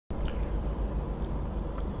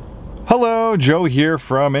Hello, Joe here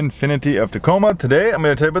from Infiniti of Tacoma. Today I'm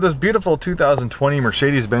going to tell you about this beautiful 2020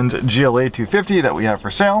 Mercedes-Benz GLA 250 that we have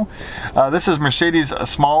for sale. This is Mercedes'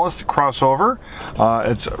 smallest crossover.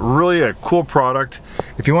 It's really a cool product.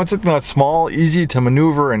 If you want something that's small, easy to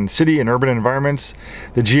maneuver in city and urban environments,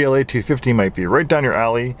 the GLA 250 might be right down your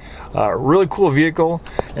alley. Really cool vehicle,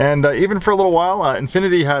 and even for a little while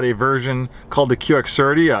Infiniti had a version called the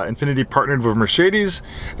QX30. Infiniti partnered with Mercedes,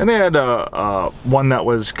 and they had one that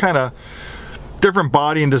was kind of different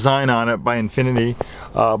body and design on it by Infiniti,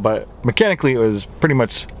 but mechanically it was pretty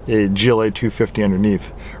much a GLA 250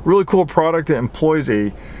 underneath. Really cool product. It employs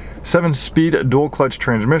a 7-speed dual clutch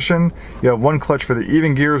transmission. You have one clutch for the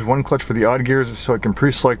even gears, one clutch for the odd gears, so it can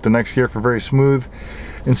pre-select the next gear for very smooth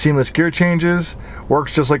and seamless gear changes.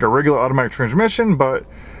 Works just like a regular automatic transmission, but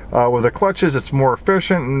with the clutches it's more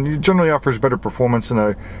efficient and it generally offers better performance than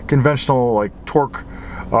a conventional like torque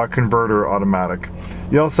converter automatic.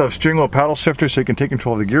 You also have steering wheel paddle shifter, so you can take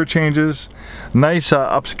control of the gear changes. Nice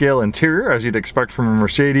upscale interior, as you'd expect from a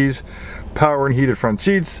Mercedes. Power and heated front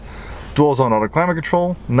seats. Dual zone auto climate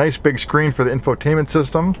control. Nice big screen for the infotainment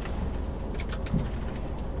system.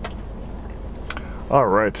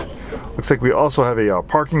 Alright, looks like we also have a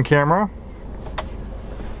parking camera.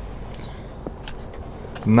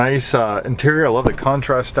 Nice interior. I love the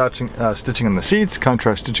contrast stitching in the seats,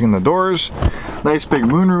 contrast stitching in the doors. Nice big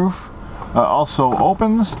moonroof. Also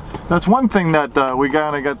opens. That's one thing that we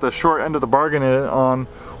gotta get the short end of the bargain on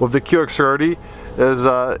with the QX30 is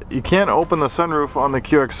you can't open the sunroof on the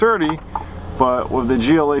QX30, but with the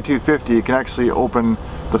GLA 250 you can actually open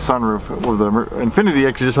the sunroof. With the Infiniti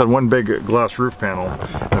actually just had one big glass roof panel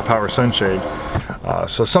and a power sunshade.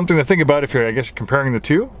 So something to think about if you're, I guess, comparing the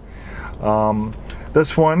two.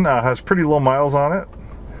 This one has pretty low miles on it,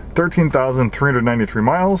 13,393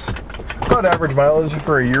 miles. About average mileage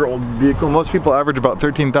for a year-old vehicle. Most people average about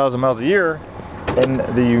 13,000 miles a year in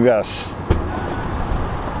the US.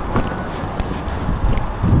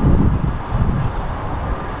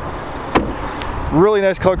 Really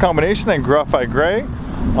nice color combination in graphite gray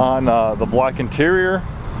on the black interior.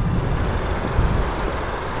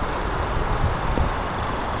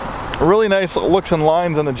 Really nice looks and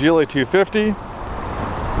lines on the GLA 250.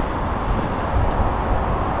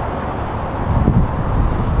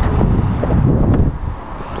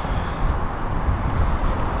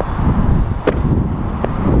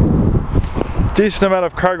 Decent amount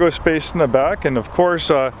of cargo space in the back, and of course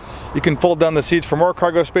you can fold down the seats for more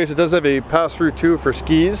cargo space. It does have a pass-through too for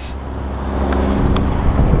skis,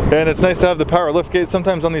 and it's nice to have the power liftgate.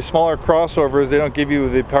 Sometimes on these smaller crossovers they don't give you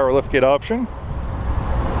the power liftgate option.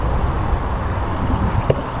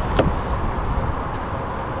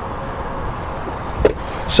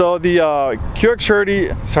 So the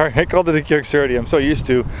QX30, sorry, I called it the QX30, I'm so used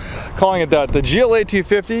to calling it that. The GLA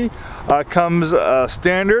 250 comes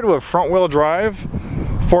standard with front wheel drive.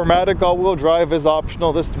 4Matic all-wheel drive is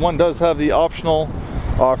optional. This one does have the optional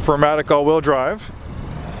 4Matic all-wheel drive.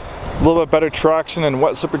 A little bit better traction in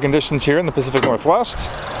wet, slippery conditions here in the Pacific Northwest.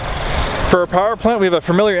 For a power plant, we have a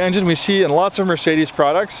familiar engine we see in lots of Mercedes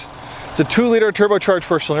products. It's a 2-liter turbocharged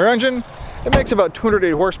 4-cylinder engine. It makes about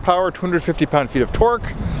 208 horsepower, 250 pound-feet of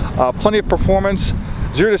torque. Plenty of performance,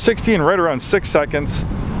 0 to 60 in right around 6 seconds.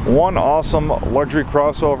 One awesome luxury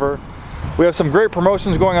crossover. We have some great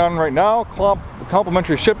promotions going on right now.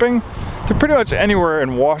 Complimentary shipping to pretty much anywhere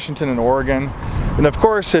in Washington and Oregon. And of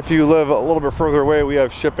course, if you live a little bit further away, we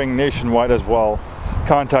have shipping nationwide as well.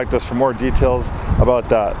 Contact us for more details about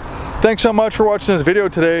that. Thanks so much for watching this video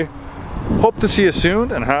today. Hope to see you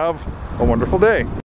soon and have a wonderful day.